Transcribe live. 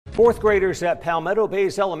Fourth graders at Palmetto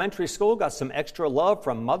Bays Elementary School got some extra love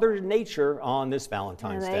from Mother Nature on this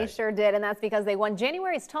Valentine's Day. They sure did, and that's because they won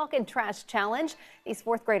January's Talkin Trash Challenge. These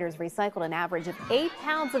fourth graders recycled an average of 8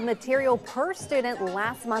 pounds of material per student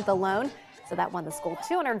last month alone. So that won the school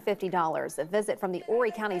 $250. A visit from the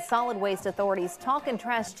Horry County Solid Waste Authority's Talkin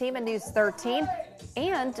Trash team in News 13,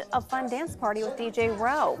 and a fun dance party with DJ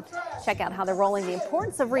Rowe. Check out how they're rolling the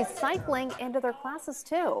importance of recycling into their classes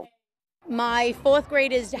too. My fourth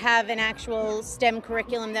graders have an actual STEM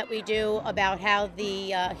curriculum that we do about how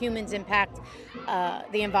the humans impact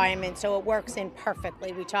the environment, so it works in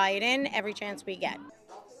perfectly. We tie it in every chance we get.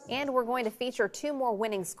 And we're going to feature 2 more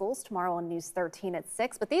winning schools tomorrow on News 13 at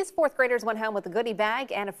 6. But these fourth graders went home with a goodie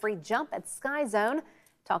bag and a free jump at Sky Zone.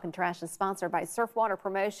 Talkin Trash is sponsored by Surfwater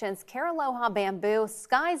Promotions, Caraloha Bamboo,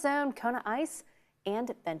 Sky Zone, Kona Ice,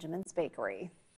 and Benjamin's Bakery.